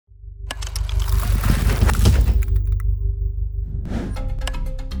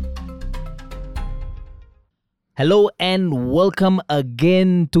Hello and welcome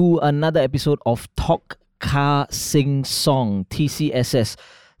again to another episode of Talk Car Sing Song, TCSS.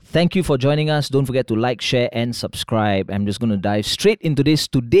 Thank you for joining us. Don't forget to like, share and subscribe. I'm just going to dive straight into this.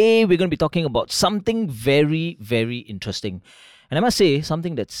 Today we're going to be talking about something very, very interesting. And I must say,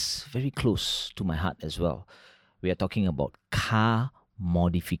 something that's very close to my heart as well. We are talking about car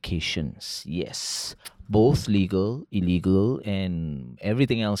modifications. Yes, both legal, illegal, and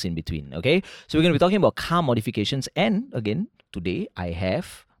everything else in between. Okay, so we're going to be talking about car modifications. And again, today I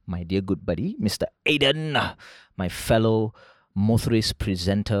have my dear good buddy, Mr. Aiden, my fellow motorist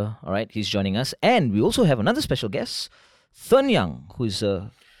presenter. All right, he's joining us. And we also have another special guest, Thun Young, who is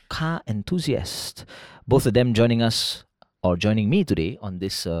a car enthusiast. Both of them joining us or joining me today on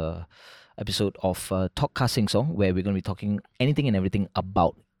this episode of Talk Car Sing Song, where we're going to be talking anything and everything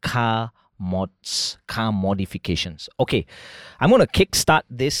about car mods, car modifications. Okay, I'm going to kickstart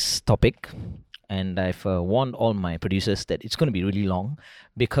this topic, and I've warned all my producers that it's going to be really long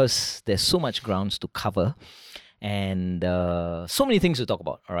because there's so much grounds to cover and so many things to talk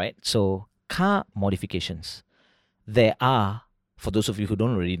about. All right, so car modifications. There are, for those of you who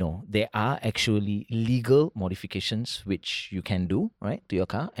don't already know, there are actually legal modifications which you can do, right, to your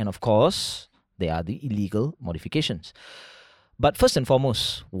car. And of course, there are the illegal modifications. But first and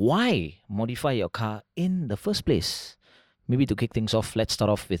foremost, why modify your car in the first place? Maybe to kick things off, let's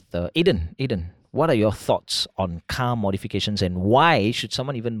start off with Aiden. Aiden, what are your thoughts on car modifications and why should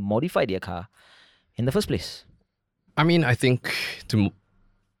someone even modify their car in the first place? I mean, I think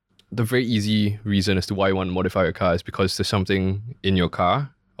the very easy reason as to why you want to modify your car is because there's something in your car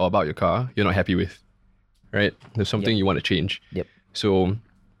or about your car you're not happy with, right? There's something you want to change. Yep. So,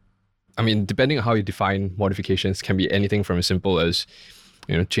 I mean, depending on how you define modifications, can be anything from as simple as,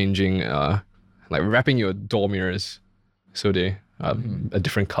 changing, like wrapping your door mirrors so they are a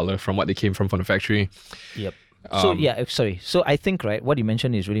different color from what they came from the factory. Yep. So I think, right, what you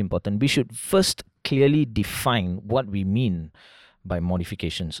mentioned is really important. We should first clearly define what we mean by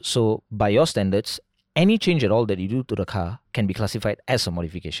modifications. So by your standards, any change at all that you do to the car can be classified as a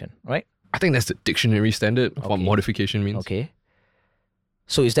modification, right? I think that's the dictionary standard of what modification means. Okay.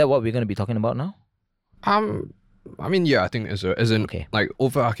 So is that what we're going to be talking about now? I mean, yeah, I think as an like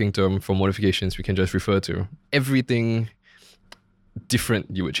overarching term for modifications, we can just refer to everything different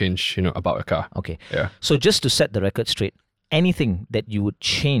you would change, about a car. Okay. Yeah. So just to set the record straight, anything that you would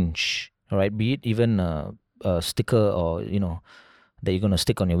change, all right, be it even a sticker or, that you're going to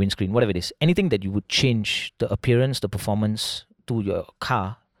stick on your windscreen, whatever it is, anything that you would change the appearance, the performance to your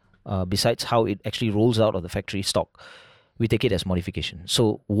car, besides how it actually rolls out of the factory stock, we take it as modification.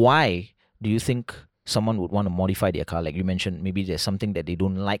 So why do you think someone would want to modify their car? Like you mentioned, maybe there's something that they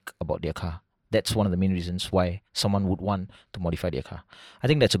don't like about their car. That's one of the main reasons why someone would want to modify their car. I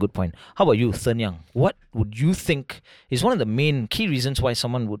think that's a good point. How about you, Thun Young? What would you think is one of the main key reasons why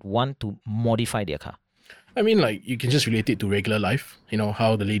someone would want to modify their car? I mean, like, you can just relate it to regular life.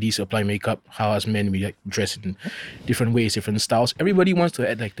 How the ladies apply makeup, how as men we dress in different ways, different styles. Everybody wants to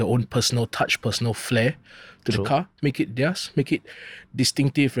add like their own personal touch, personal flair to the car. Make it theirs, make it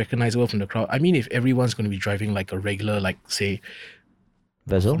distinctive, recognizable from the crowd. I mean, if everyone's going to be driving like a regular, like, say,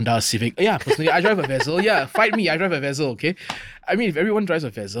 Vezel? Honda Civic. Yeah, personally, I drive a Vezel. Yeah, fight me, I drive a Vezel, okay? I mean, if everyone drives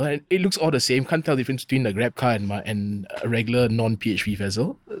a Vezel and it looks all the same, can't tell the difference between the Grab car and a regular non-PHV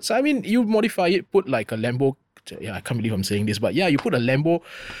Vezel. So, I mean, you modify it, put like a Lambo. Yeah, I can't believe I'm saying this, but yeah, you put a Lambo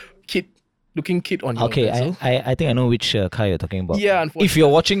looking kit on your Vezel. I think I know which car you're talking about. Yeah, unfortunately. If you're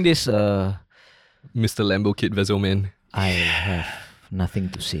watching this, Mr. Lambo Kit Vezel Man. I have nothing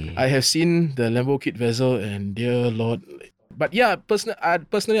to say. I have seen the Lambo kit Vezel and dear Lord. But yeah,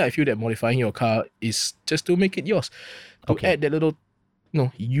 personally, I feel that modifying your car is just to make it yours. To add that little,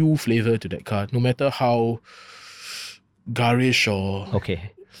 you flavor to that car, no matter how garish or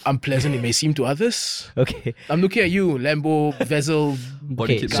unpleasant it may seem to others. Okay. I'm looking at you, Lambo, Vezel,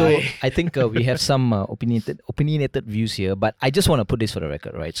 body kit so guy. I think we have some opinionated views here, but I just want to put this for the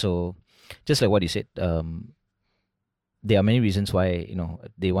record, right? So just like what you said, there are many reasons why,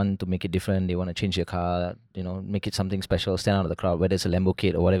 they want to make it different. They want to change their car, make it something special, stand out of the crowd, whether it's a Lambo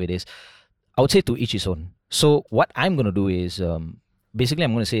kit or whatever it is. I would say to each his own. So what I'm going to do is, basically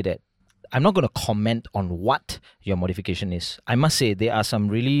I'm going to say that I'm not going to comment on what your modification is. I must say there are some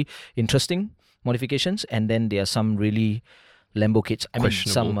really interesting modifications and then there are some really Lambo kits. I mean,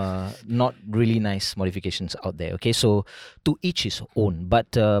 some not really nice modifications out there. Okay, so to each his own.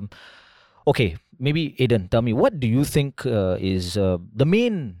 But, okay, maybe Aiden, tell me, what do you think is the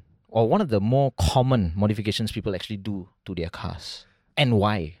main or one of the more common modifications people actually do to their cars and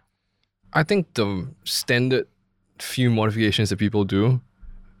why? I think the standard few modifications that people do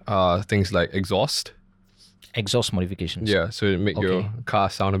are things like exhaust. Exhaust modifications. Yeah, so it make your Okay. car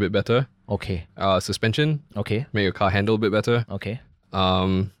sound a bit better. Okay. Suspension, Okay. make your car handle a bit better. Okay.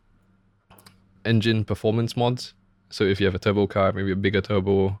 Engine performance mods. So if you have a turbo car, maybe a bigger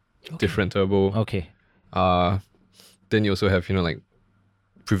turbo, different turbo. Okay. Then you also have, like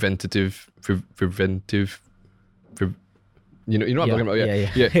preventive, you know what I'm talking about?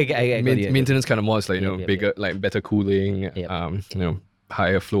 Yeah. I got you. Maintenance kind of mods, like, Yep. bigger, like better cooling, Yep.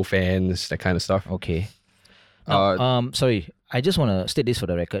 higher flow fans, that kind of stuff. Okay. Now, sorry, I just want to state this for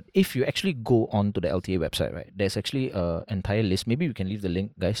the record. If you actually go on to the LTA website, right, there's actually an entire list. Maybe we can leave the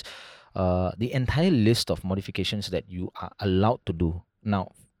link, guys. The entire list of modifications that you are allowed to do.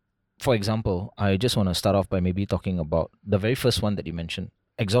 Now, for example, I just want to start off by maybe talking about the very first one that you mentioned,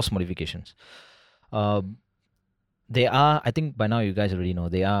 exhaust modifications. They are, I think by now you guys already know,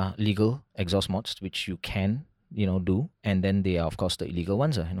 they are legal exhaust mods, which you can, do. And then they are, of course, the illegal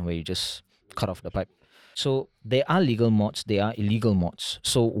ones, where you just cut off the pipe. So there are legal mods, there are illegal mods.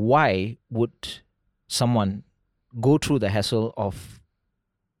 So why would someone go through the hassle of,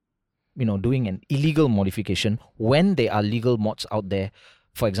 doing an illegal modification when there are legal mods out there,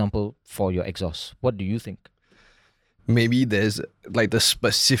 for example, for your exhaust? What do you think? Maybe there's like the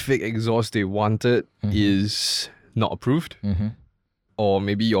specific exhaust they wanted is not approved, or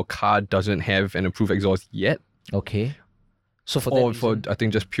maybe your car doesn't have an approved exhaust yet, Okay. So for or that for reason, I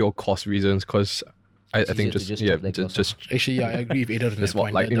think just pure cost reasons. Because I think easier to just just yeah, chop the exhaust just Actually, yeah, I agree with Aiden on That's that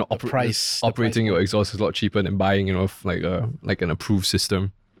what, point. like, the price, operating your exhaust is a lot cheaper than buying, like an approved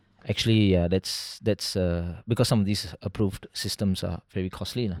system. actually, yeah, that's because some of these approved systems are very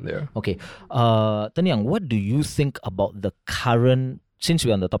costly. Lah. Yeah. Okay. Tan Yang, what do you think about the current, since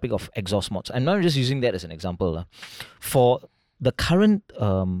we're on the topic of exhaust mods, I'm not just using that as an example, for the current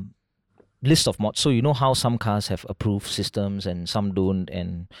list of mods. So you know how some cars have approved systems and some don't,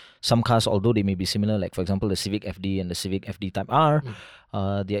 and some cars, although they may be similar, like for example the Civic FD and the Civic FD Type R,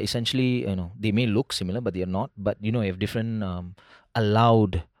 they are essentially, they may look similar, but they are not. But you have different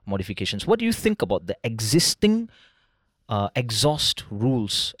allowed modifications. What do you think about the existing exhaust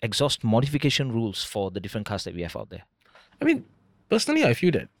modification rules for the different cars that we have out there? I mean, personally, I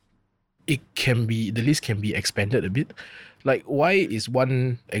feel that the list can be expanded a bit. Like, why is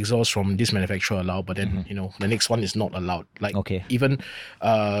one exhaust from this manufacturer allowed, but then the next one is not allowed? Like, Okay. even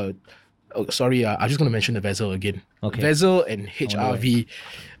I'm just going to mention the Vezel again. Okay. Vezel and HRV,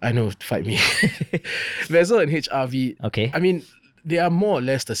 I know, fight me. Vezel and HRV, Okay. I mean, they are more or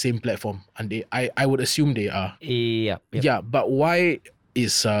less the same platform, and I would assume they are. Yeah. Yeah, but why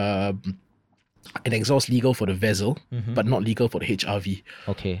is an exhaust legal for the Vezel, but not legal for the HRV?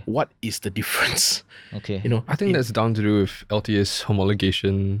 Okay. What is the difference? Okay. I think that's down to do with LTA's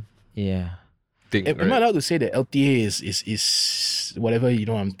homologation Yeah. thing. Am I Right? allowed to say that LTA is whatever you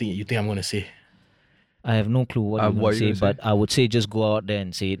think I'm gonna say? I have no clue what you're what going you to gonna say, say? but I would say just go out there and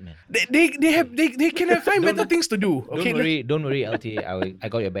say it, man. They can find better things to do. Okay. Don't worry, LTA. I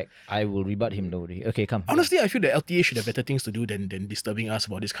got your back. I will rebut him. Don't worry. Okay, come. Honestly, I feel that LTA should have better things to do than disturbing us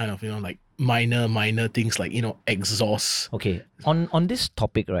about this kind of like minor things like exhaust. Okay. On this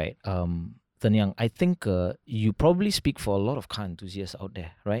topic, right? Tan Yang, I think you probably speak for a lot of car enthusiasts out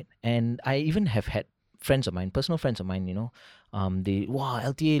there, right? And I even have had personal friends of mine, they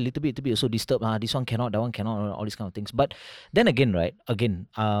LTA little bit also disturbed. This one cannot, that one cannot, all these kind of things. But then again, right?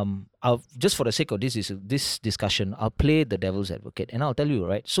 I'll just for the sake of this discussion, I'll play the devil's advocate, and I'll tell you,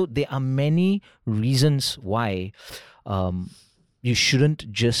 right? So there are many reasons why you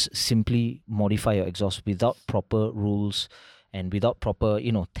shouldn't just simply modify your exhaust without proper rules and without proper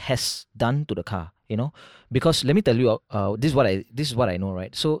tests done to the car. Because let me tell you, this is what I know,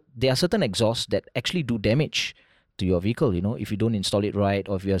 right? So there are certain exhausts that actually do damage to your vehicle, if you don't install it right,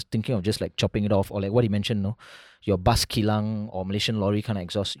 or if you're thinking of just like chopping it off, or like what you mentioned, your bus kilang or Malaysian lorry kind of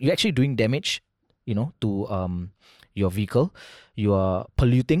exhaust, you're actually doing damage, to your vehicle. You are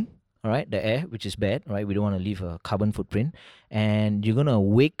polluting, all right, the air, which is bad, right? We don't want to leave a carbon footprint, and you're gonna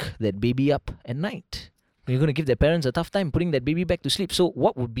wake that baby up at night. You're gonna give their parents a tough time putting that baby back to sleep. So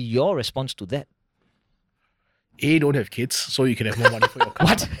what would be your response to that? Don't have kids, so you can have more money for your car.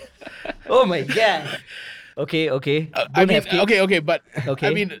 What? Oh my god. Okay. I mean, okay, but Okay.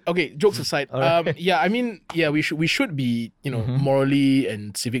 I mean, okay. Jokes aside, Alright. we should be morally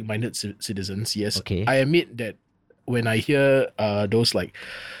and civic minded citizens. Yes. Okay. I admit that when I hear those like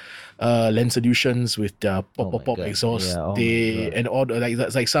Land Solutions with their Oh my pop God. exhaust, Yeah, oh my God. and all the,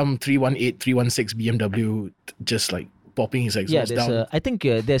 that's like some 318, 316 BMW just like popping his Yeah, exhaust there's down. I think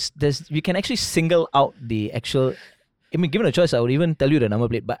there's we can actually single out the actual. I mean, given a choice, I would even tell you the number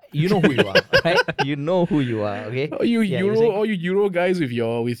plate, but you know who you are, right? You know who you are, okay? All you Yeah, you were saying- Euro guys with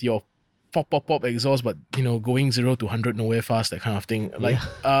your pop exhaust, but going 0 to 100 nowhere fast, that kind of thing. Like,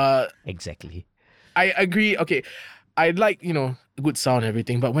 Exactly. I agree. Okay, I like a good sound and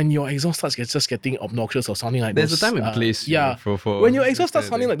everything, but when your exhaust starts just getting obnoxious or sounding like There's those, a time and place. Yeah, For when your exhaust this starts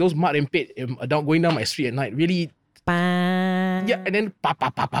kind sounding of like those mud and pit going down my street at night, really, yeah, and then pa pa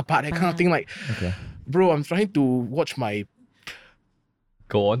pa pa pa, that kind of thing. Like, Okay. bro, I'm trying to watch thing.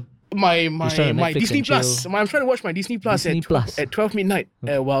 Go on. my trying to Netflix Disney and Plus. I'm trying to watch my Disney Plus Disney Plus. at 12 midnight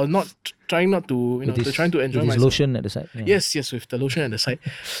while trying not to trying to enjoy with his myself. lotion at the side. Yeah. Yes, with the lotion at the side.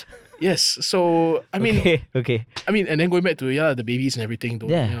 Yes, so I mean, Okay. and then going back to the babies and everything, though,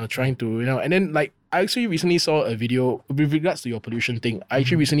 Yeah. trying to and then like I actually recently saw a video with regards to your pollution thing. I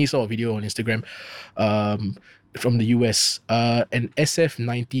actually recently saw a video on Instagram, from the US. An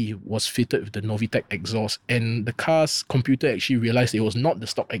SF90 was fitted with the Novitec exhaust, and the car's computer actually realized it was not the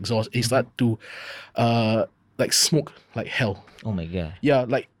stock exhaust. It started to, like smoke like hell. Oh my god. Yeah,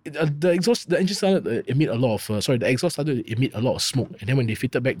 like the engine started to emit a lot of, the exhaust started to emit a lot of smoke. And then when they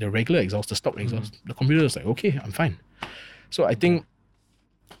fitted back the regular exhaust, the stock exhaust, the computer was like, okay, I'm fine. So I think,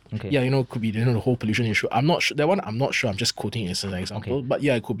 Okay. could be, the whole pollution issue. I'm not sure, that one I'm not sure, I'm just quoting it as an example. Okay. But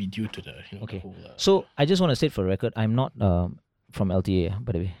yeah, it could be due to the, Okay. the whole... So I just want to state for the record, I'm not from LTA,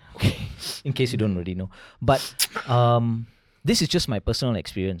 by the way. Okay. In case you don't already know. But this is just my personal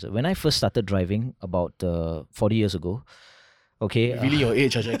experience. When I first started driving about 40 years ago, okay. Really your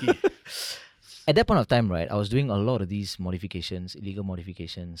age, Jackie. At that point of time, right, I was doing a lot of these modifications, illegal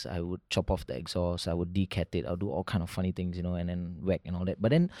modifications. I would chop off the exhaust, I would decat it, I'll do all kind of funny things, and then whack and all that. But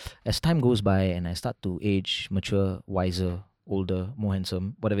then as time goes by and I start to age, mature, wiser, older, more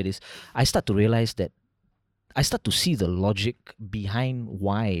handsome, whatever it is, I start to realize that I start to see the logic behind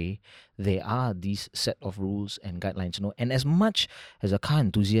why there are these set of rules and guidelines, And as much as a car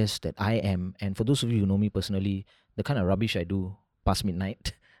enthusiast that I am, and for those of you who know me personally, the kind of rubbish I do past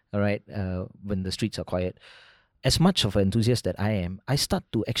midnight, all right, when the streets are quiet, as much of an enthusiast that I am, I start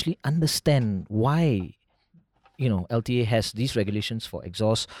to actually understand why, LTA has these regulations for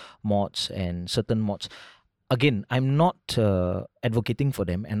exhaust mods and certain mods. Again, I'm not advocating for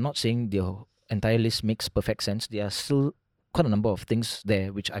them and not saying the entire list makes perfect sense. There are still quite a number of things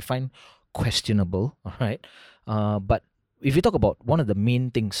there which I find questionable, all right? But if you talk about one of the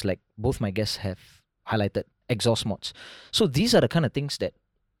main things, like both my guests have highlighted, exhaust mods. So these are the kind of things that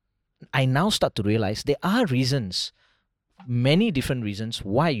I now start to realize there are reasons, many different reasons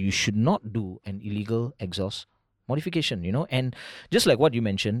why you should not do an illegal exhaust modification, And just like what you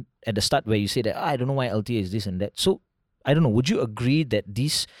mentioned at the start where you say that, I don't know why LTA is this and that. So I don't know, would you agree that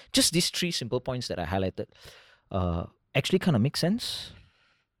these three simple points that I highlighted actually kind of make sense?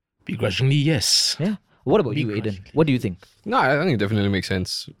 Begrudgingly, yes. Yeah. What about you, Aiden? What do you think? No, I think it definitely makes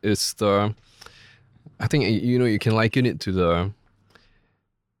sense. It's I think, you can liken it to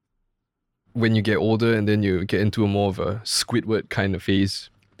when you get older and then you get into a more of a Squidward kind of phase.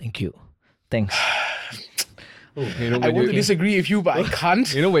 Thank you. Thanks. I want to disagree with you, but I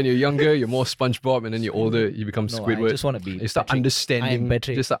can't. When you're younger, you're more SpongeBob, and then you're older, you become No, Squidward. I just want to be You start Patrick. I am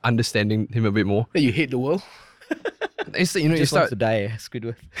Patrick. understanding him a bit more. That you hate the world. It's you Just start wants to die,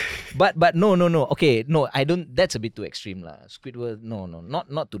 Squidward. But no. Okay, no, I don't. That's a bit too extreme, lah. Squidward, no,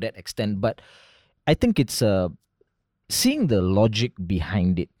 not to that extent. But I think it's seeing the logic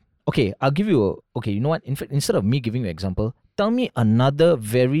behind it. Okay, I'll give you. Okay, you know what? In fact, instead of me giving you an example, tell me another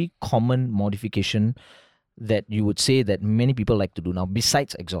very common modification that you would say that many people like to do now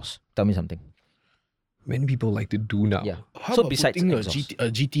besides exhaust. Tell me something. many people like to do now. Yeah. How So about besides putting exhaust? a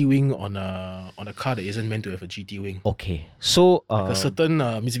GT wing on a car that isn't meant to have a GT wing? Okay, so A certain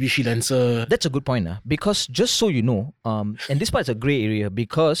Mitsubishi Lancer. that's a good point, because just so you know, and this part's a grey area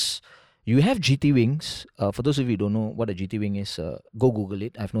because you have GT wings. For those of you who don't know what a GT wing is, go Google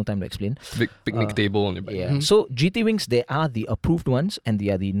it. I have no time to explain. Big picnic table on your back. Yeah. So GT wings, there are the approved ones and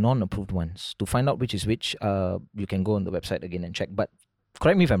there are the non-approved ones. To find out which is which, you can go on the website again and check. But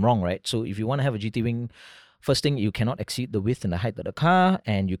correct me if I'm wrong, right? So if you want to have a GT wing, first thing, you cannot exceed the width and the height of the car,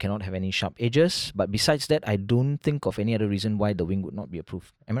 and you cannot have any sharp edges. But besides that, I don't think of any other reason why the wing would not be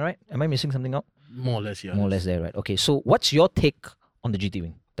approved. Am I right? Am I missing something out? More or less, yeah. More or less there, right? Okay, so what's your take on the GT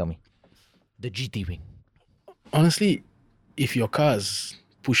wing? Tell me. The GT wing. Honestly, if your car is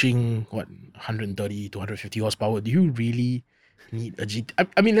pushing 130 to 150 horsepower, do you really need a GT?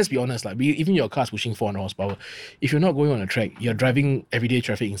 I mean, let's be honest, like even your car is pushing 400 horsepower. If you're not going on a track, you're driving everyday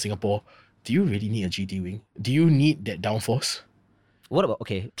traffic in Singapore. Do you really need a GT wing? Do you need that downforce? What about,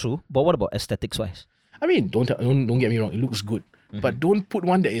 okay, true, but what about aesthetics wise? I mean, don't get me wrong, it looks good, but don't put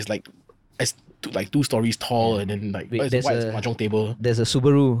one that is like 2 stories tall and then like Wait, it's there's white a- mahjong table. There's a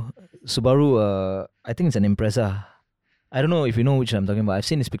Subaru, I think it's an Impreza. I don't know if you know which I'm talking about. I've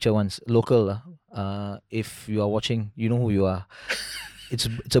seen this picture once. Local. If you are watching, you know who you are. It's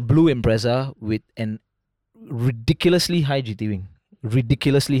a blue Impreza with an ridiculously high GT wing.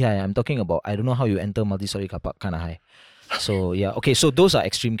 Ridiculously high. I'm talking about, I don't know how you enter multi-story car park kind of high. So yeah, okay. So those are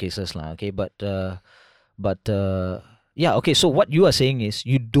extreme cases, lah. Okay, but yeah, okay. So what you are saying is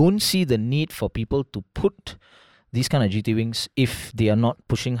you don't see the need for people to put these kind of GT wings if they are not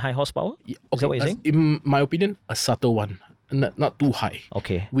pushing high horsepower. Yeah, Is that what you're saying? In my opinion, a subtle one, not too high.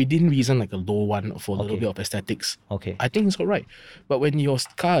 Okay. Within reason, like a low one for a little Okay. bit of aesthetics. Okay. I think it's alright. But when your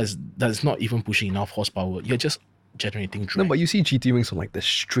car does not even pushing enough horsepower, you're just generating drag. No, but you see GT wings on like the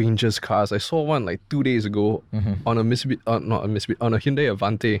strangest cars. I saw one like 2 days ago on a Mitsubishi, not a Mitsubishi, on a Hyundai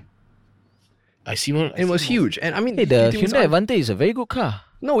Avante. I see one. It was huge, and I mean, Hey, the GT wings Hyundai aren't- Avante is a very good car.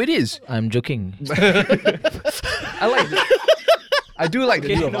 No, it is. I'm joking. I like it. I do like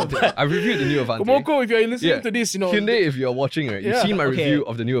the new Avante. I reviewed the new Avante. Komoko, if you're listening Yeah. to this, Hyundai, if you're watching, right, you've Yeah. seen my Okay. review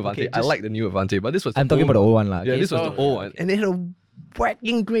of the new Avante. Okay, I just- like the new Avante, but this was the I'm talking about the old one, lah. Yeah, okay? this was the So- old one, and it had a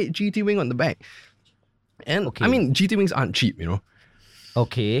whacking great GT wing on the back. And Okay. I mean, GT wings aren't cheap, you know.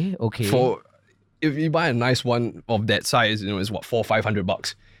 Okay. For if you buy a nice one of that size, you know, it's what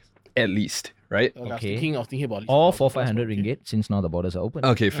 $400-500 at least, right? I was Okay. thinking about or for 500 ringgit, since now the borders are open.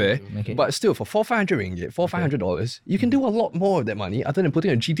 Okay, fair. Okay. But still, for $400-500 ringgit, $400-500, you can do a lot more of that money other than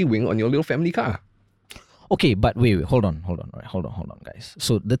putting a GT wing on your little family car. Okay, but wait, hold on, guys.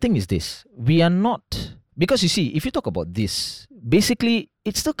 So the thing is this: we are not, because you see, if you talk about this, basically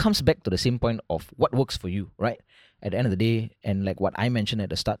it still comes back to the same point of what works for you, right? At the end of the day, and like what I mentioned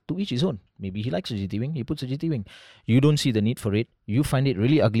at the start, to each his own. Maybe he likes a GT wing, he puts a GT wing. You don't see the need for it. You find it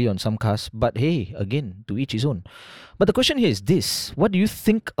really ugly on some cars, but hey, again, to each his own. But the question here is this: what do you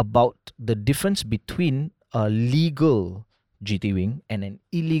think about the difference between a legal GT wing and an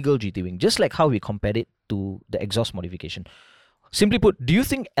illegal GT wing? Just like how we compared it to the exhaust modification. Simply put, do you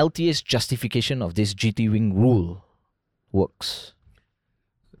think LTA's justification of this GT wing rule works?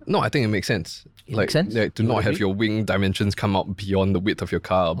 No, I think it makes sense. It makes sense? Like, to You not would have agree? your wing dimensions come out beyond the width of your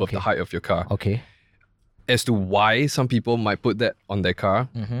car, above Okay. the height of your car. Okay. As to why some people might put that on their car,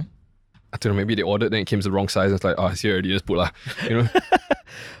 Mm-hmm. I don't know, maybe they ordered, then it came to the wrong size. It's like, oh, it's here already, just put lah. You know?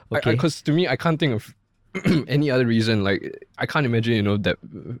 Okay. Because to me, I can't think of any other reason. Like, I can't imagine, you know, that,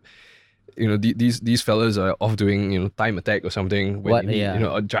 you know, these fellas are off doing, you know, time attack or something. When What? you need, Yeah. you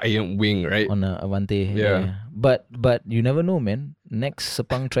know, a giant wing, right? On a Avante. Yeah. But you never know, man. Next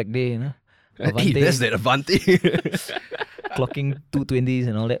Sepang track day, you know? Hey, Avante there's that Avante. clocking 220s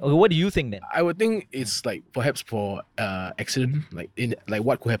and all that. Okay, what do you think then? I would think it's like perhaps for accident, like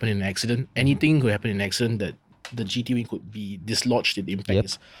what could happen in an accident. Anything could happen in an accident that the GT wing could be dislodged if the impact Yep.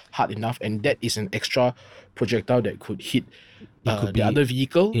 is hard enough, and that is an extra projectile that could hit could the be- other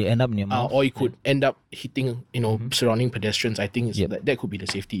vehicle, It end up in your mouth. or it could end up hitting surrounding pedestrians. I think Yep. that could be the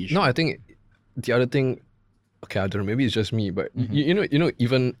safety issue. No, I think the other thing, okay, I don't know, maybe it's just me, but you know,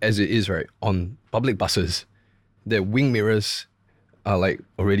 even as it is, right, on public buses, the wing mirrors are like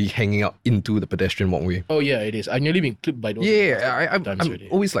already hanging out into the pedestrian walkway. Oh yeah, it is. I've nearly been clipped by those. Yeah, I'm times already.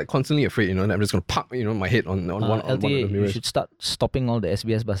 always like constantly afraid, you know, and I'm just gonna pop, you know, my head on one of LTA, the you mirrors. should start stopping all the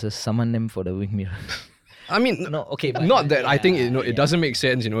SBS buses, summon them for the wing mirror. I mean, No, okay, but not that I think yeah, you know it yeah. doesn't make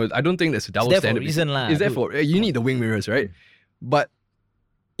sense. You know, I don't think there's a double there for a standard. reason lah, It's there dude. for you need the wing mirrors, right? But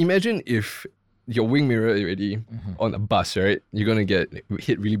imagine if your wing mirror already on a bus, right? You're gonna get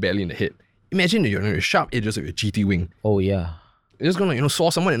hit really badly in the head. Imagine you're on the sharp edges of your GT wing. Oh yeah. You're just gonna saw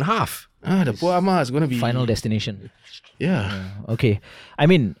someone in half. The poor Ama is gonna be Final destination. Yeah. Okay. I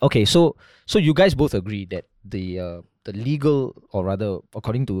mean, okay, so you guys both agree that the legal, or rather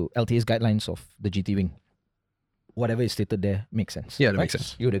according to LTA's guidelines of the GT wing, whatever is stated there makes sense. Yeah, that right? makes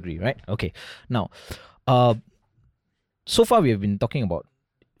sense. You would agree, right? Okay. Now, so far we have been talking about,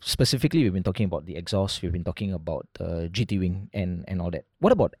 specifically we've been talking about the exhaust, we've been talking about GT wing and all that.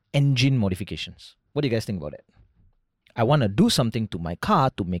 What about engine modifications? What do you guys think about it? I want to do something to my car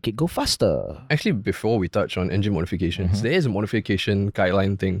to make it go faster. Actually, before we touch on engine modifications, there is a modification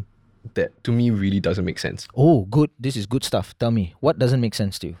guideline thing that to me really doesn't make sense. Oh, good. This is good stuff. Tell me, what doesn't make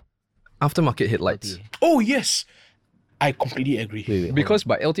sense to you? Aftermarket headlights. LTA. Oh yes, I completely agree. Wait, hold Because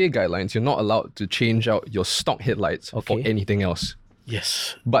by LTA guidelines, you're not allowed to change out your stock headlights for Okay. anything else.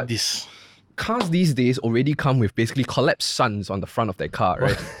 Yes, But this. Cars these days already come with basically collapsed suns on the front of their car,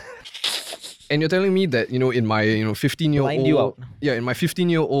 right? And you're telling me that, you know, in my, 15-year-old... Blind you out. Yeah, in my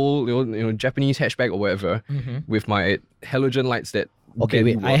 15-year-old, Japanese hatchback or whatever, with my halogen lights that... on. Okay,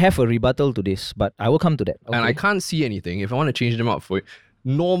 barely wait. I work, have a rebuttal to this, but I will come to that. Okay. and I can't see anything. If I want to change them out for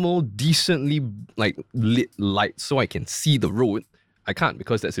normal, decently, like, lit lights so I can see the road, I can't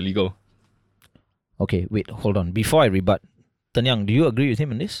because that's illegal. Okay, wait, hold on. Before I rebut, Tanyang, do you agree with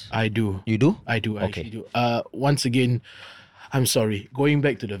him on this? I do. You do? I do. I Okay. actually do. Once again, I'm sorry. Going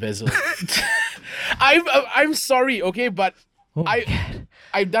back to the Vezel. I'm sorry, okay, but Oh my I- God.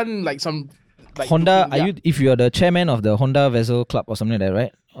 I've done like some like Honda, yeah. are you? If you are the chairman of the Honda Vessel Club or something like that,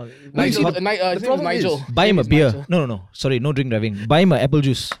 right? Nigel, The his name is problem is- Nigel. Buy him a His name beer. is Nigel. No. Sorry, no drink driving. Buy him a apple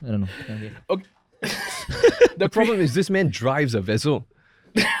juice. I don't know. Okay. The problem is this man drives a vessel.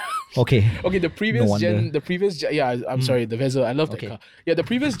 Okay. Okay, the previous wonder. gen, yeah, I'm sorry, the Vezel. I love that Okay. car. Yeah, the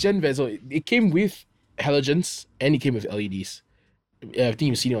previous gen Vezel, it came with halogens and it came with LEDs. Yeah, I think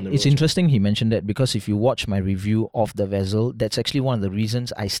you've seen it on the It's road. interesting he mentioned that because if you watch my review of the Vessel, that's actually one of the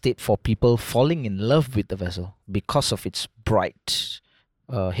reasons I state for people falling in love with the Vessel because of its bright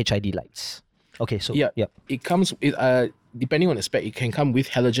HID lights. Okay, so Yeah. yep. It comes with depending on the spec, it can come with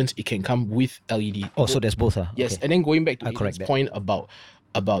halogens, it can come with LED. Oh, so there's both. Yes, Okay. and then going back to I'll correct Aiden's that. point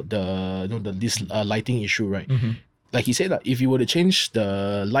about the this lighting issue, right? Mhm. Like he said, that if you were to change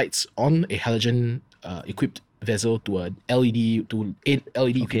the lights on a halogen equipped vessel to a LED to 8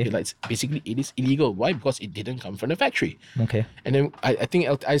 LED Okay. equipped lights, basically it is illegal. Why? Because it didn't come from the factory. Okay. And then I think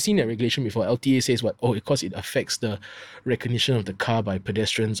I've seen that regulation before. LTA says what? Oh, because it affects the recognition of the car by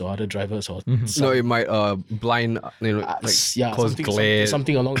pedestrians or other drivers or some- No, it might blind, like yeah, cause glare,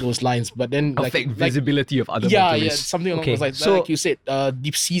 something along those lines. But then affect like visibility of other yeah, motorists. something along Okay, those lines. so- Like you said,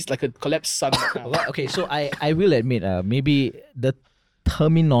 deep seas like a collapsed sun. Well, okay, so I will admit, maybe the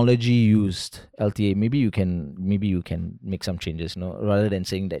terminology used LTA, maybe you can make some changes, rather than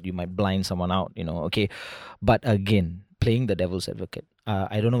saying that you might blind someone out, okay. But again, playing the devil's advocate,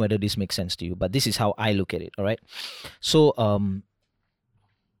 I don't know whether this makes sense to you, but this is how I look at it. All right, so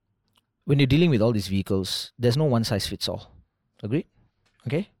when you're dealing with all these vehicles, there's no one size fits all. Agreed?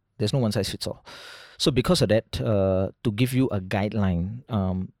 Okay, there's no one size fits all. So because of that, to give you a guideline,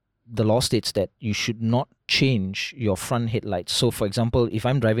 the law states that you should not change your front headlights. So, for example, if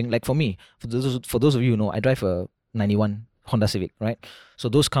I'm driving, like for me, for those of you who know, I drive a 91 Honda Civic, right? So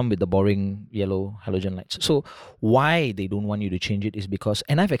those come with the boring yellow halogen lights. So why they don't want you to change it is because,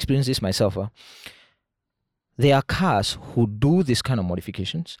 and I've experienced this myself, there are cars who do this kind of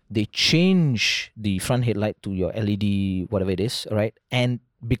modifications. They change the front headlight to your LED, whatever it is, right? And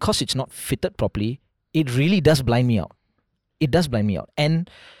because it's not fitted properly, it really does blind me out. It does blind me out. And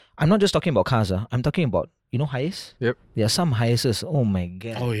I'm not just talking about cars. I'm talking about, Hiace? Yep. There are some Hiaces. Oh my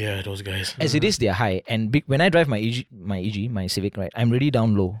God. Oh yeah, those guys. As it is, they're high. And when I drive my Civic, right, I'm really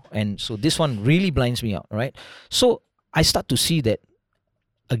down low. And so this one really blinds me out, right? So I start to see that,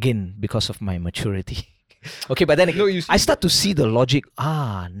 again, because of my maturity. Okay, but then again, No, you see- I start to see the logic.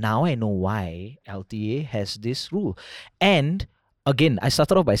 Now I know why LTA has this rule. And again, I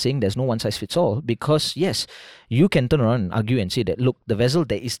started off by saying there's no one size fits all because, yes, you can turn around and argue and say that, look, the Vessel,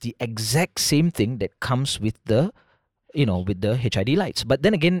 there is the exact same thing that comes with the HID lights. But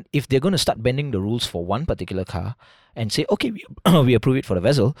then again, if they're going to start bending the rules for one particular car and say, okay, we approve it for the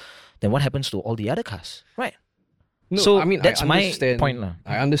Vessel, then what happens to all the other cars, right? No, So I mean, that's I my understand, point lah.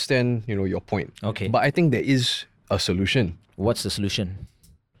 I understand, your point. Okay. But I think there is a solution. What's the solution?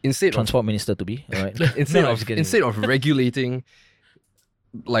 Instead of Transport minister to be, all right? instead No, of just kidding. instead of regulating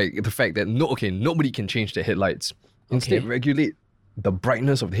like the fact that nobody can change the headlights. Instead, Okay. regulate the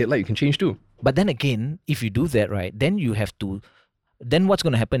brightness of the headlight. You can change too. But then again, if you do that, right, then you have to. Then what's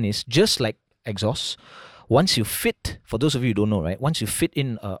going to happen is just like exhaust. Once you fit, for those of you who don't know, right, once you fit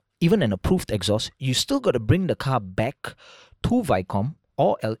in even an approved exhaust, you still got to bring the car back to Vicom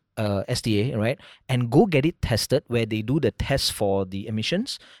or STA, right, and go get it tested where they do the test for the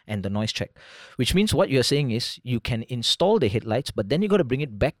emissions and the noise check. Which means what you're saying is you can install the headlights, but then you got to bring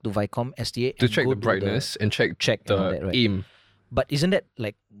it back to Vicom STA To and check go the do brightness and check check and all the that, right? aim. But isn't that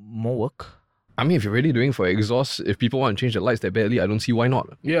like more work? I mean, if you're really doing for exhaust, if people want to change the lights that badly, I don't see why not.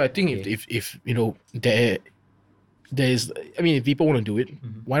 Yeah, I think if there's if people want to do it,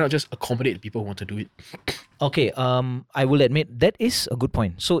 why not just accommodate the people who want to do it? Okay, I will admit that is a good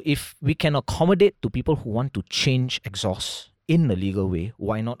point. So if we can accommodate to people who want to change exhaust in a legal way,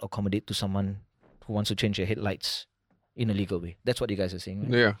 why not accommodate to someone who wants to change their headlights in a legal way? That's what you guys are saying,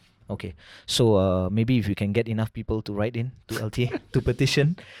 right? Yeah. Okay, so maybe if you can get enough people to write in to LTA to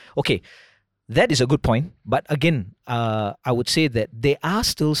petition. Okay, that is a good point. But again, I would say that there are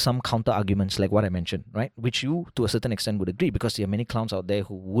still some counter arguments like what I mentioned, right? Which you to a certain extent would agree because there are many clowns out there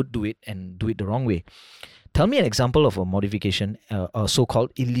who would do it and do it the wrong way. Tell me an example of a modification, a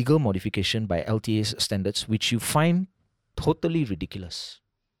so-called illegal modification by LTA's standards, which you find totally ridiculous.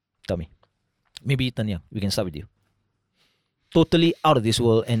 Tell me. Maybe Tanya, we can start with you. Totally out of this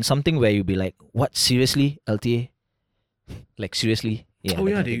world and something where you'll be like, what, seriously, LTA? Like, seriously? Yeah. Oh that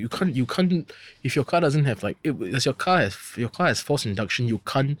yeah, kind of thing. you can't. If your car doesn't have like, as your car has forced induction, you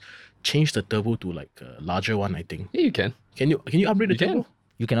can't change the turbo to like a larger one. I think. Yeah, you can. Can you upgrade the You can. turbo?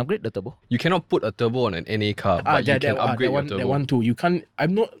 You can upgrade the turbo. You cannot put a turbo on an NA car, but you can upgrade your turbo. That one too. You can't.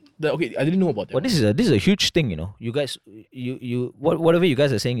 I'm not. Okay, I didn't know about that. Well, this is a huge thing, you know. You guys, whatever you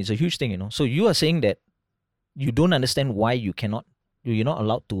guys are saying is a huge thing, you know. So you are saying that you don't understand why you're not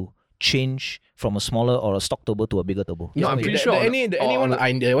allowed to change from a smaller or a stock turbo to a bigger turbo. No, I'm pretty sure. Anyone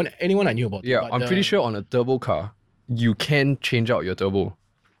I knew about. Yeah, but I'm pretty sure on a turbo car, you can change out your turbo.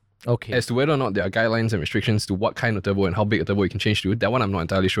 Okay. As to whether or not there are guidelines and restrictions to what kind of turbo and how big a turbo you can change to, that one I'm not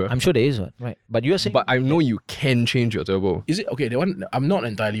entirely sure. I'm sure there is one, right? But you are saying. But I know you can change your turbo. Is it okay? The one I'm not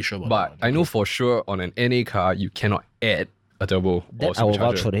entirely sure about. But that one. I know for sure on an NA car, you cannot add a turbo or that I will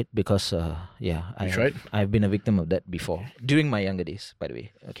vouch supercharger. for it because tried? I've been a victim of that before during my younger days, by the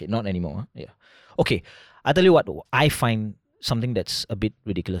way. Okay, not anymore. Huh? Yeah. Okay, I tell you what, I find something that's a bit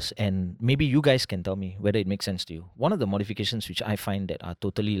ridiculous, and maybe you guys can tell me whether it makes sense to you. One of the modifications which I find that are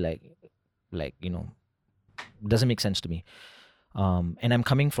totally like doesn't make sense to me. And I'm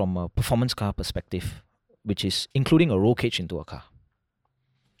coming from a performance car perspective, which is including a roll cage into a car.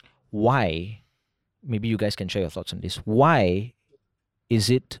 Why? Maybe you guys can share your thoughts on this. Why is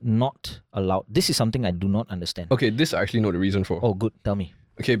it not allowed? This is something I do not understand. Okay, this I actually know the reason for. Oh, good. Tell me.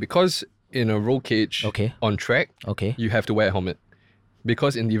 Okay, because in a roll cage Okay. on track, Okay. you have to wear a helmet.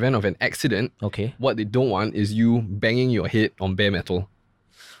 Because in the event of an accident, Okay. what they don't want is you banging your head on bare metal.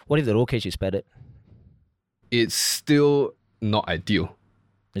 What if the roll cage is padded? It's still not ideal.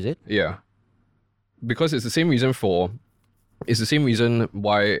 Is it? Yeah. Because it's the same reason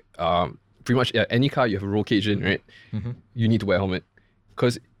why pretty much any car you have a roll cage in, right? Mm-hmm. You need to wear a helmet.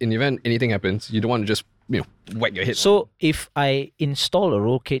 Because in the event anything happens, you don't want to just, whack your head. So if I install a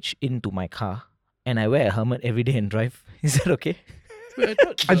roll cage into my car and I wear a helmet every day and drive, is that okay? Wait,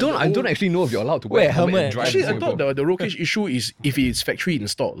 I don't actually know if you're allowed to wear a helmet and drive. Actually, in I thought Singapore. the roll cage issue is if it's factory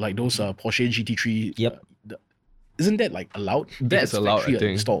installed, like those Porsche GT3. Yep. Isn't that like allowed? If That's it's allowed, I factory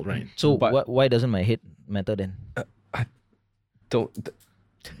think. installed, right? So But- why doesn't my head matter then?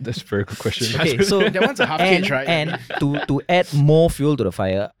 That's a very good question. Okay, so That one's a half and, cage, right? and to add more fuel to the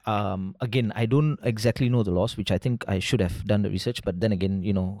fire, again, I don't exactly know the laws, which I think I should have done the research, but then again,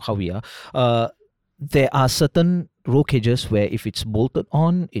 you know how we are. There are certain roll cages where if it's bolted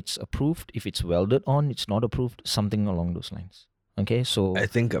on, it's approved. If it's welded on, it's not approved. Something along those lines. Okay, so I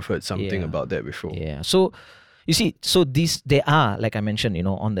think I've heard something Yeah. about that before. yeah, so you see, so there are, like I mentioned,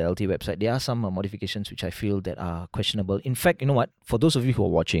 on the LT website, there are some modifications which I feel that are questionable. In fact, you know what? For those of you who are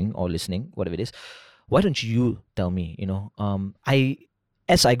watching or listening, whatever it is, why don't you tell me?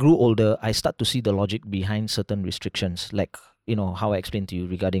 As I grew older, I start to see the logic behind certain restrictions, like how I explained to you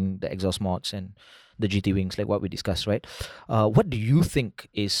regarding the exhaust mods and the GT wings, like what we discussed, right? What do you think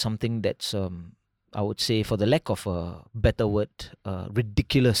is something that's I would say, for the lack of a better word,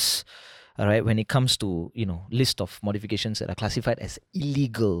 ridiculous? All right, when it comes to list of modifications that are classified as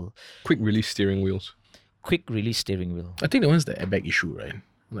illegal, Quick release steering wheels. quick release steering wheel. I think that one's the airbag issue, right?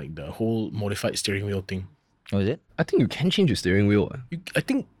 Like the whole modified steering wheel thing. Oh, is it? I think you can change your steering wheel.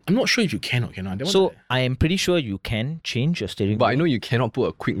 I'm not sure if you can or cannot. That one's So I am pretty sure you can change your steering But wheel. I know you cannot put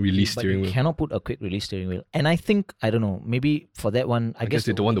a quick release but steering you wheel. cannot put a quick release steering wheel. And I think, I don't know, maybe for that one, I guess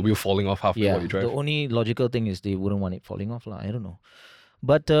they don't want the wheel falling off halfway yeah, while you drive. the only logical thing is they wouldn't want it falling off. I don't know.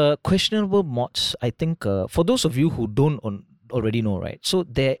 But questionable mods, I think, for those of you who don't already know, right? So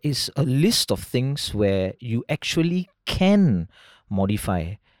there is a list of things where you actually can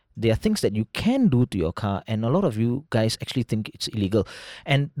modify. There are things that you can do to your car, and a lot of you guys actually think it's illegal.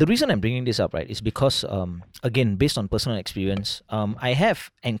 And the reason I'm bringing this up, right, is because, again, based on personal experience, I have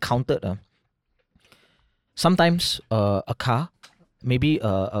encountered sometimes a car, maybe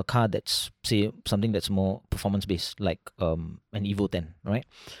a car that's, say, something that's more performance-based, like an Evo 10, right?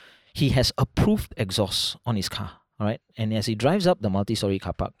 He has approved exhaust on his car, all right? And as he drives up the multi-story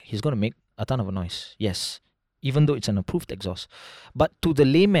car park, he's going to make a ton of a noise, yes, even though it's an approved exhaust. But to the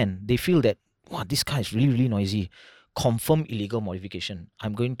layman, they feel that, wow, this car is really, really noisy. Confirm illegal modification.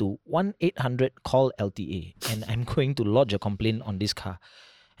 I'm going to 1-800-CALL LTA, and I'm going to lodge a complaint on this car.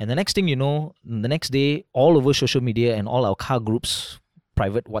 And the next thing you know, the next day, all over social media and all our car groups,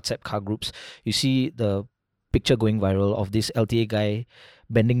 private WhatsApp car groups, you see the picture going viral of this LTA guy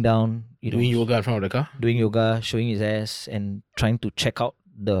bending down, doing yoga in front of the car. doing yoga, showing his ass, and trying to check out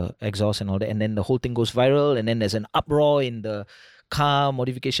the exhaust and all that. And then the whole thing goes viral, and then there's an uproar in the car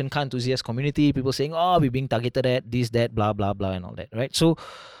modification, car enthusiast community. People saying, "Oh, we're being targeted at this, that, blah, blah, blah," and all that, right? So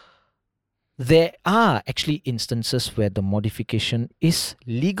there are actually instances where the modification is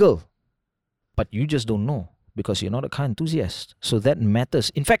legal, but you just don't know because you're not a car enthusiast. So that matters.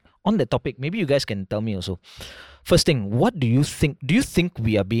 In fact, on that topic, maybe you guys can tell me also. First thing, what do you think? Do you think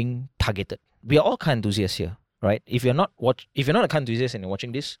we are being targeted? We are all car enthusiasts here, right? If you're not a car enthusiast and you're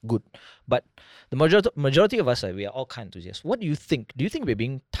watching this, good. But the majority of us, we are all car enthusiasts. What do you think? Do you think we're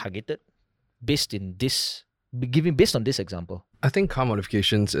being targeted based on this example? I think car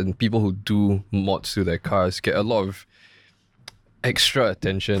modifications and people who do mods to their cars get a lot of extra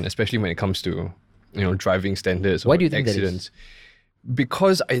attention, especially when it comes to driving standards. Why or do you think accidents. That is?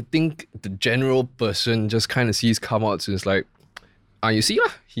 Because I think the general person just kind of sees car mods and it's like, you see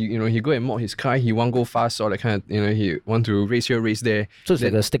lah, he go and mod his car, he want go fast or that kind of, he want to race here, race there. So it's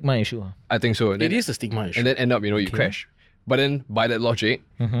like a stigma issue. I think so. It is a stigma issue. And then end up, you crash. But then by that logic,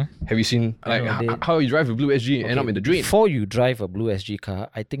 have you seen how you drive a Blue SG and end up in the drain? Before you drive a Blue SG car,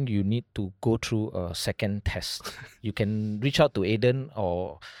 I think you need to go through a second test. You can reach out to Aiden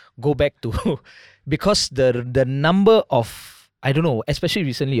or go back to because the number of, I don't know, especially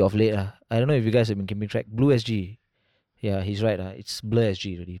recently of late, I don't know if you guys have been keeping track. Blue SG. Yeah, he's right. It's Blur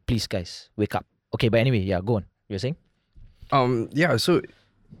SG already. Please guys, wake up. Okay, but anyway, yeah, go on. You were saying? Yeah, so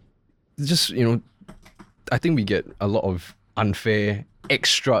just I think we get a lot of unfair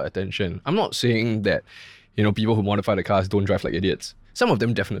extra attention. I'm not saying that people who modify the cars don't drive like idiots. Some of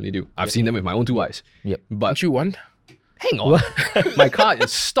them definitely do. I've seen them with my own two eyes. Yep. But Don't you want? hang on, my car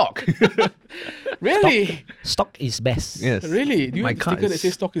is stock. Really? Stock is best. Yes. Really? Do you My have a car sticker that is-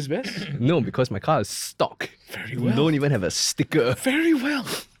 says stock is best? No, because my car is stock. Very You well. don't even have a sticker. Very well.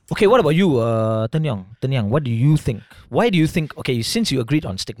 Okay, what about you, Ten Yang? What do you think? Why do you think? Okay, since you agreed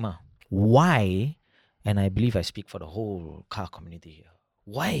on stigma, why? And I believe I speak for the whole car community here.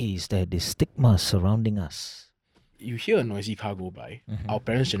 Why is there this stigma surrounding us? You hear a noisy car go by. Our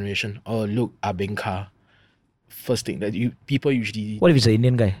parents' generation, oh look, Abeng car. First thing that people usually What if it's an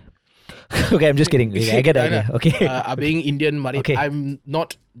Indian guy? Okay, I'm just kidding. Okay, I get the idea. Okay. Abeng Indian money. Okay. I'm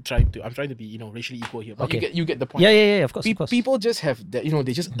not trying to. I'm trying to be racially equal here. But Okay. you get the point. Yeah, of course, Pe- of course. People just have that.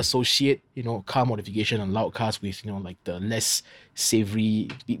 They just associate car modification and loud cars with like the less savory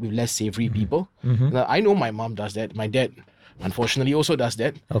people. Now, I know my mom does that. My dad, unfortunately, also does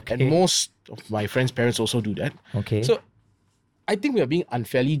that. Okay. And most of my friends' parents also do that. Okay. So I think we are being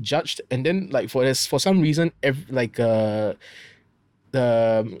unfairly judged, and then for some reason,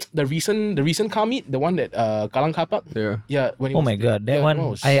 the recent car meet, the one that Kallang Car Park, Yeah. when it Oh was- my god, that yeah, one! no, it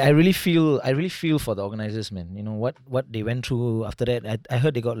was- I really feel for the organizers, man. You know what they went through after that. I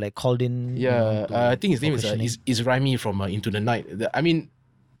heard they got like called in. Yeah, I think his name for questioning. is Raimi from Into the Night.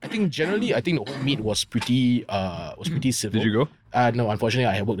 I think generally, the whole meet was pretty civil. Did you go? No, unfortunately,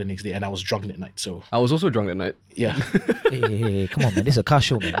 I had work the next day and I was drunk that night. So I was also drunk that night. yeah, Hey, come on, man! This is a car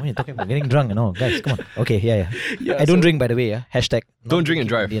show, man. What are you talking about? Getting drunk and all, guys. Come on. Okay, yeah. Yeah, I don't so- drink, by the way. Yeah. Hashtag. Don't drink and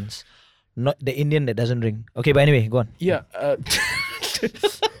drive. Indians. Not the Indian that doesn't drink. Okay, but anyway, go on. yeah.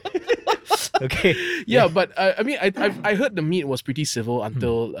 Okay. Yeah, but I heard the meet was pretty civil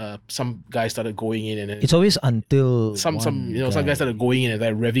until some guys started going in and then It's always until some guys started going in and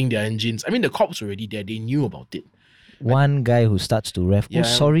like revving their engines. I mean, the cops were already there; they knew about it. one guy who starts to rev. Yeah. Oh,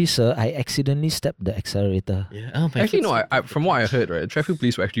 sorry, sir. I accidentally stepped the accelerator. Yeah, Actually, no. I from what I heard, right, traffic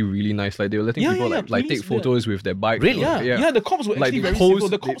police were actually really nice. Like they were letting Yeah, people yeah, like police, take photos with their bikes. Really? Yeah, the cops were Like actually they very civil. post,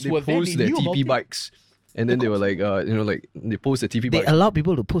 The cops they were there; post they their knew about TP it. bikes, and then they were like, like they post their TP They bikes. allow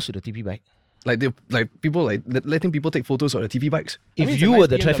people to post to the TP bike. Like people letting people take photos of the TP bikes. If mean, it's a you nice were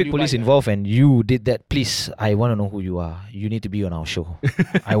the traffic BMW police bike, involved and you did that, please, I want to know who you are. You need to be on our show.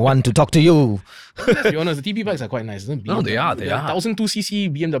 I want to talk to you. Let's be honest, the TP bikes are quite nice. Isn't it? No, they are, they They're are. 1002cc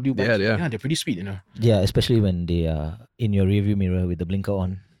BMW bikes. Yeah, they are. Yeah, they're pretty sweet, Yeah, especially when they are in your rearview mirror with the blinker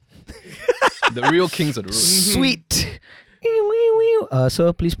on. The real kings of the road. Sweet.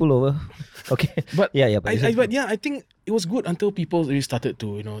 Sir, please pull over. Okay. But yeah, but I think it was good until people really started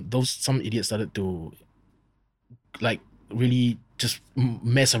to, some idiots started to like really just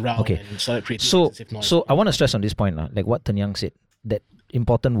mess around Okay. and started creating So excessive noise. I want to stress on this point, like what Ten Yang said, that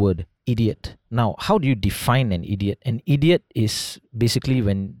important word, idiot. Now, how do you define an idiot? An idiot is basically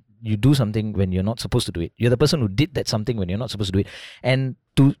when you do something when you're not supposed to do it. You're the person who did that something when you're not supposed to do it. And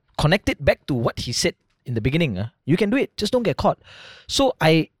to connect it back to what he said in the beginning, you can do it, just don't get caught. So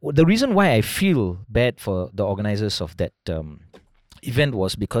the reason why I feel bad for the organizers of that event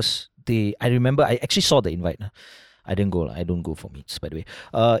was because I remember I actually saw the invite. I didn't go. I don't go for meets, by the way.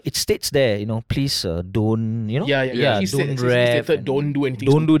 It states there, please don't, He don't said, rap, stated, and don't do anything.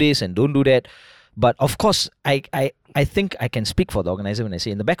 don't do this and don't do that. But of course, I I think I can speak for the organizer when I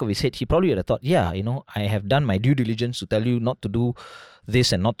say in the back of his head, he probably would have thought, yeah, I have done my due diligence to tell you not to do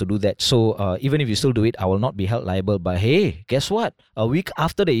this and not to do that. So even if you still do it, I will not be held liable. But hey, guess what? A week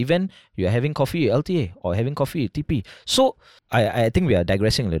after the event, you're having coffee at LTA or having coffee at TP. So I think we are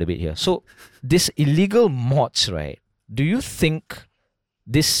digressing a little bit here. So this illegal mods, right? Do you think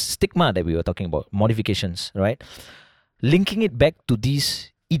this stigma that we were talking about, modifications, right? Linking it back to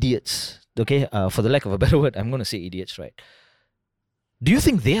these idiots, okay, for the lack of a better word, I'm going to say idiots, right? Do you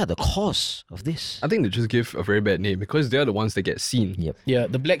think they are the cause of this? I think they just give a very bad name because they're the ones that get seen. Yep. Yeah,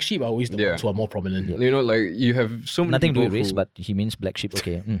 the black sheep are always the ones who are more prominent. You know, like you have so many Nothing to do people with race, who, but he means black sheep.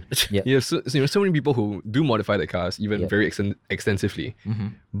 Okay. Yeah. you have so many people who do modify their cars even very extensively,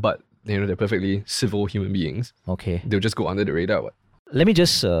 but they're perfectly civil human beings. Okay. They'll just go under the radar. What? Let me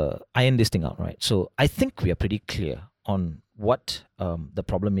just iron this thing out, right? So I think we are pretty clear on what the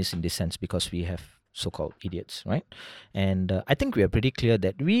problem is in this sense because we have so-called idiots, right? And I think we are pretty clear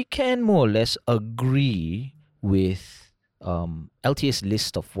that we can more or less agree with LTA's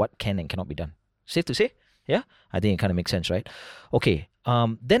list of what can and cannot be done. Safe to say? Yeah? I think it kind of makes sense, right? Okay.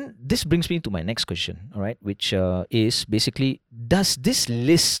 Then this brings me to my next question, all right, which is basically, does this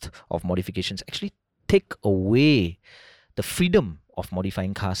list of modifications actually take away the freedom of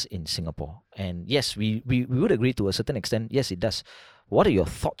modifying cars in Singapore? And yes, we would agree to a certain extent, yes, it does. What are your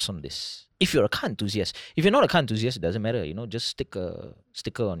thoughts on this? If you're a car enthusiast, if you're not a car enthusiast, it doesn't matter, just stick a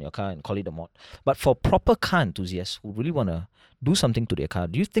sticker on your car and call it a mod. But for proper car enthusiasts who really want to do something to their car,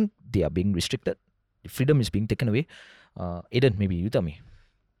 do you think they are being restricted? The freedom is being taken away? Aiden, maybe you tell me.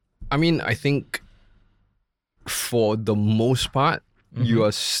 I mean, I think for the most part, you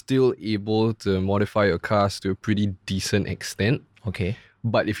are still able to modify your cars to a pretty decent extent. Okay.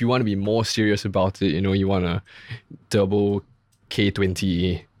 But if you want to be more serious about it, you want a turbo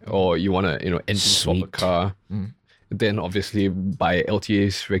K20 or you want to, engine swap a Sweet. car, then obviously by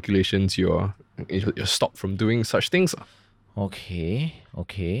LTA's regulations, you're stopped from doing such things. Okay.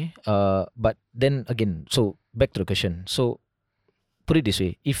 But then again, so back to the question. So put it this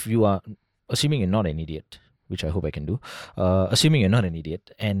way, if you are, assuming you're not an idiot, which I hope I can do, assuming you're not an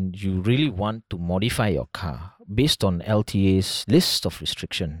idiot and you really want to modify your car based on LTA's list of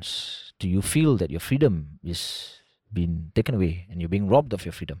restrictions, do you feel that your freedom is being taken away and you're being robbed of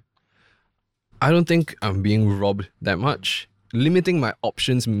your freedom? I don't think I'm being robbed that much. Limiting my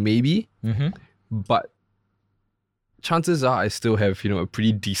options maybe, but chances are I still have, a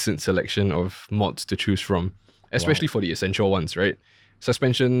pretty decent selection of mods to choose from, especially for the essential ones, right?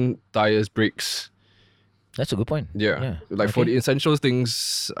 Suspension, tires, brakes. That's a good point. Yeah. For the essential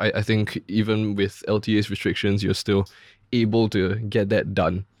things, I think even with LTA's restrictions, you're still able to get that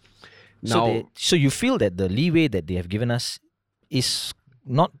done. Now, So you feel that the leeway that they have given us is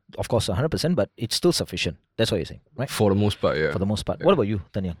not, of course, 100%, but it's still sufficient. That's what you're saying, right? for the most part, yeah. For the most part. What about you,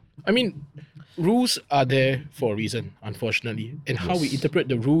 Daniel? I mean, rules are there for a reason, unfortunately. And how we interpret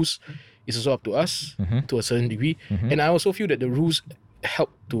the rules is also up to us to a certain degree. And I also feel that the rules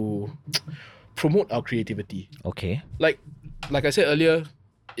help to promote our creativity. Okay. Like I said earlier,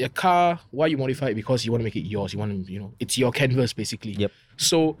 a car, why you modify it? Because you want to make it yours. You want to, it's your canvas basically. Yep.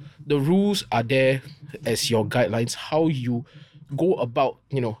 So the rules are there as your guidelines, how you go about,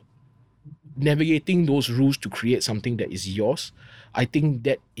 navigating those rules to create something that is yours. I think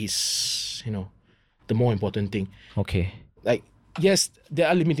that is, the more important thing. Okay. Like, yes, there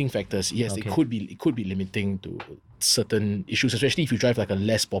are limiting factors. Yes, Okay. it could be limiting to certain issues, especially if you drive like a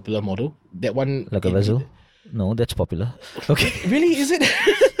less popular model. That one, Like a Vezel? No, that's popular. Okay. Really, is it?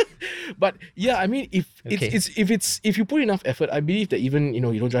 But yeah, I mean, if Okay. if you put enough effort, I believe that even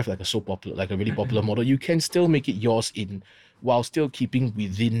you don't drive like a really popular model, you can still make it yours while still keeping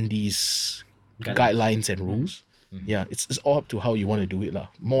within these guidelines and rules. Yeah, it's all up to how you want to do it, lah.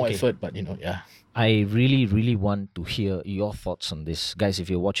 More Okay. effort, but yeah. I really, really want to hear your thoughts on this. Guys, if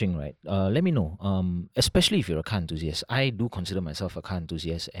you're watching, right, let me know. Especially if you're a car enthusiast. I do consider myself a car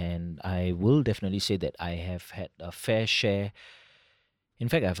enthusiast, and I will definitely say that I have had a fair share. In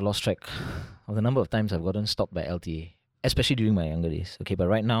fact, I've lost track of the number of times I've gotten stopped by LTA, especially during my younger days. Okay, but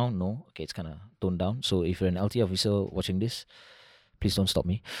right now, no. Okay, it's kind of toned down. So if you're an LTA officer watching this, please don't stop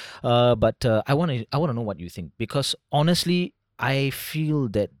me. But I want to know what you think, because honestly, I feel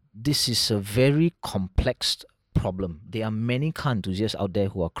that this is a very complex problem. There are many car enthusiasts out there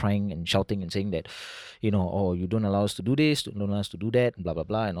who are crying and shouting and saying that, oh, you don't allow us to do this, don't allow us to do that, blah, blah,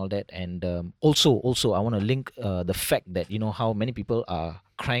 blah, and all that. And also, I want to link the fact that, how many people are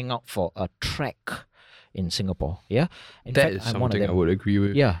crying out for a track in Singapore. Yeah. In That fact, is I'm one of something I them. would agree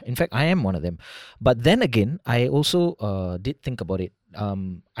with. Yeah, in fact, I am one of them. But then again, I also did think about it.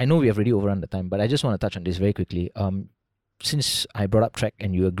 I know we have already overrun the time, but I just want to touch on this very quickly. Since I brought up track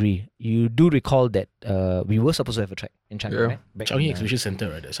and you agree, you do recall that we were supposed to have a track in Changi, Yeah. right? Back Changi in, Exhibition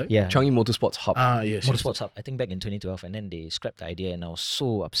Center, right? That's right. Yeah. Changi Motorsports Hub. Yes. Motorsports Hub, I think back in 2012, and then they scrapped the idea, and I was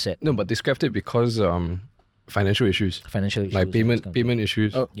so upset. No, but they scrapped it because financial issues, Financial issues. like and this kind of payment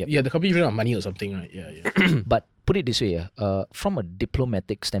issues. Oh, Yep. yeah, the company ran out of money or something, right? Yeah. But put it this way, from a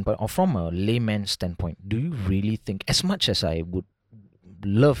diplomatic standpoint or from a layman's standpoint, do you really think, as much as I would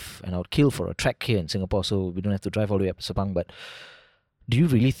love and I would kill for a track here in Singapore so we don't have to drive all the way up to Sepang, but do you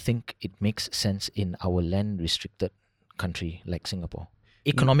really think it makes sense in our land restricted country like Singapore?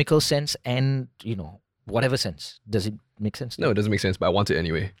 Economical sense and, whatever sense. Does it make sense? No, it doesn't make sense, but I want it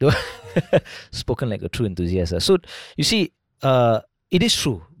anyway. Spoken like a true enthusiast. So you see, it is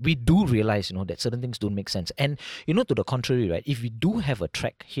true. We do realize, that certain things don't make sense. And to the contrary, right? If we do have a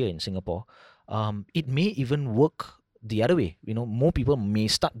track here in Singapore, it may even work the other way. More people may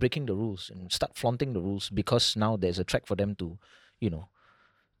start breaking the rules and start flaunting the rules because now there's a track for them to,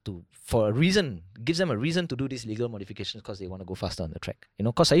 for a reason, gives them a reason to do these legal modifications because they want to go faster on the track.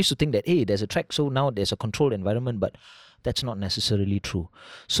 Because I used to think that, hey, there's a track, so now there's a controlled environment, but that's not necessarily true.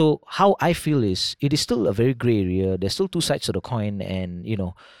 So how I feel is, it is still a very grey area. There's still two sides to the coin, and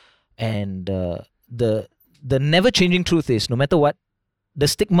the never changing truth is, no matter what, the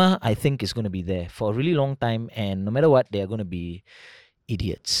stigma, I think, is going to be there for a really long time, and no matter what, there are going to be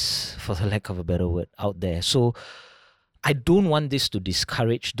idiots, for the lack of a better word, out there. So I don't want this to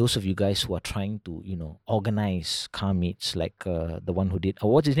discourage those of you guys who are trying to, organize car meets like the one who did.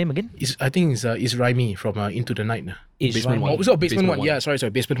 What's his name again? I think it's Raimi from Into the Night. Basement Raimi. One. Basement Basement 1. One. Yeah, sorry,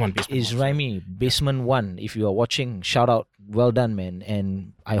 Basement 1. Is Raimi, Basement 1. If you are watching, shout out. Well done, man.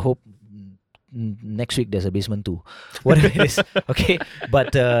 And I hope next week there's a Basement 2. Whatever it is. Okay.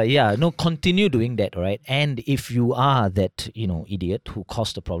 But continue doing that, right? And if you are that, idiot who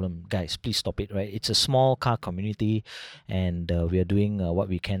caused the problem, guys, please stop it, right? It's a small car community, and we are doing what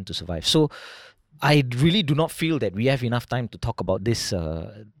we can to survive. So I really do not feel that we have enough time to talk about this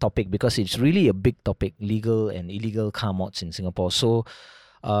topic, because it's really a big topic, legal and illegal car mods in Singapore. So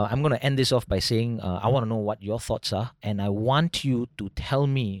I'm going to end this off by saying I want to know what your thoughts are, and I want you to tell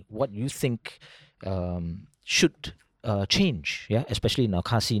me what you think should change, especially in our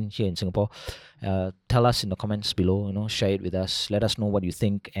car scene here in Singapore. Tell us in the comments below, share it with us, let us know what you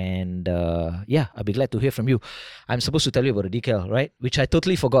think, and I'll be glad to hear from you. I'm supposed to tell you about the decal, right? Which I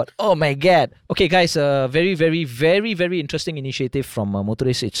totally forgot. Oh my god. Okay guys, very, very, very, very interesting initiative from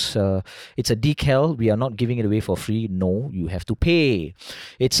Motorist. It's a decal. We are not giving it away for free. No, you have to pay.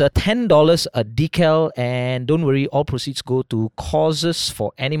 It's $10 a decal, and don't worry, all proceeds go to causes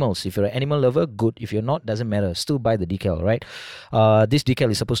for animals. If you're an animal lover, good. If you're not, doesn't matter. Still buy the decal, right? This decal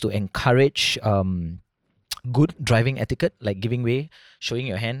is supposed to encourage good driving etiquette, like giving way, showing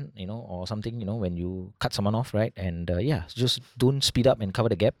your hand, or something, when you cut someone off, right? And just don't speed up and cover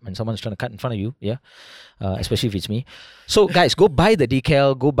the gap when someone's trying to cut in front of you, especially if it's me. So guys, go buy the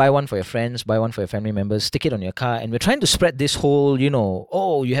decal, go buy one for your friends, buy one for your family members, stick it on your car, and we're trying to spread this whole,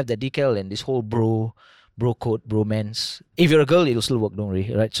 oh, you have the decal, and this whole bro code, bromance. If you're a girl, it'll still work, don't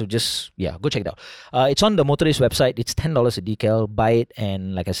worry, right? So just, go check it out. It's on the Motorist website. It's $10 a decal. Buy it,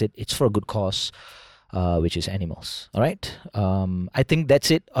 and like I said, it's for a good cause, which is animals. All right? I think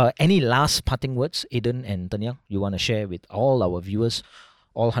that's it. Any last parting words, Aiden and Tanyang, you want to share with all our viewers,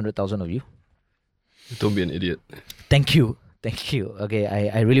 all 100,000 of you? Don't be an idiot. Thank you. Okay,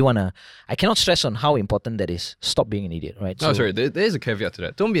 I really want to... I cannot stress on how important that is. Stop being an idiot, right? No, sorry, there is a caveat to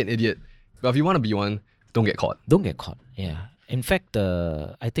that. Don't be an idiot. But if you want to be one, don't get caught. Don't get caught, yeah. In fact,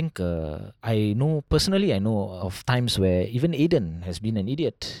 I think I know of times where even Aiden has been an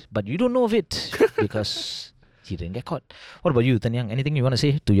idiot, but you don't know of it because he didn't get caught. What about you, Tanyang? Anything you want to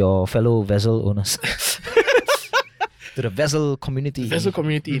say to your fellow vessel owners? To the vessel community? Vessel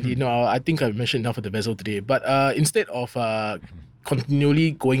community, indeed. No, I think I mentioned enough of the vessel today. But instead of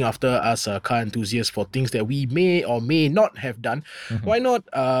continually going after us car enthusiasts for things that we may or may not have done, why not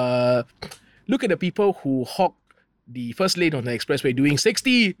look at the people who hog the first lane on the expressway doing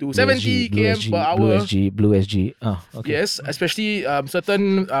 60 to 70 km per hour. Blue SG. Oh, okay. Yes, especially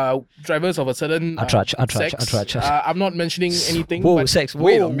certain drivers of a certain Attrach. sex. I'm not mentioning anything. Whoa, but sex.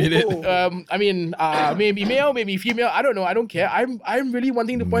 Wait a minute. Maybe male, maybe female. I don't know. I don't care. I'm really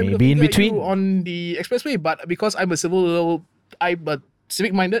wanting to point Maybe in the finger at between. you on the expressway, but because I'm a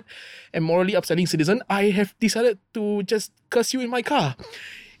civic-minded and morally upstanding citizen, I have decided to just curse you in my car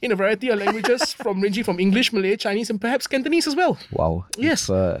in a variety of languages, ranging from English, Malay, Chinese, and perhaps Cantonese as well. Wow. Yes.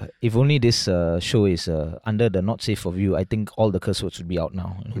 If only this show is under the not safe for view, I think all the curse words would be out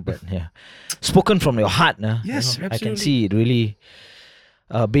now. But yeah, spoken from your heart, Yes, I can absolutely. see it really.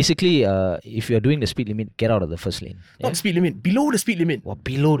 Basically, if you're doing the speed limit, get out of the first lane. Yeah? Not speed limit, below the speed limit. Or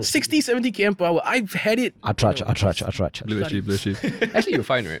below the 60, 70 km per hour. I've had it. Atrach. Blue SG. Actually, you'll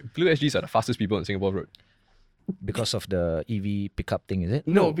find, right? Blue SGs are the fastest people on Singapore road. Because of the EV pickup thing, is it?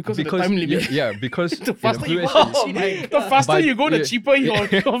 No, because of the time limit. Yeah, because The in faster Blue you SGs, go, the faster But- you go, the yeah. cheaper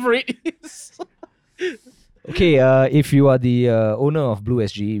your rate is. Okay, if you are the owner of Blue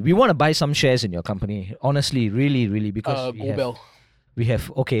SG, we want to buy some shares in your company. Honestly, really, because we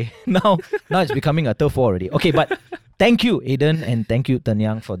have okay now it's becoming a turf war already. Okay, but thank you, Aiden, and thank you,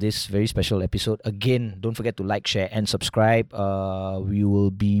 Tanyang, for this very special episode. Again, don't forget to like, share, and subscribe. We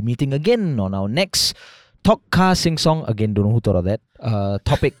will be meeting again on our next Talk Car Sing Song. Again, don't know who thought of that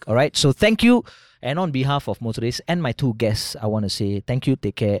topic. All right, so thank you, and on behalf of motorists and my two guests, I want to say thank you,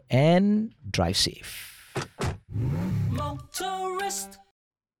 take care, and drive safe. Motorist.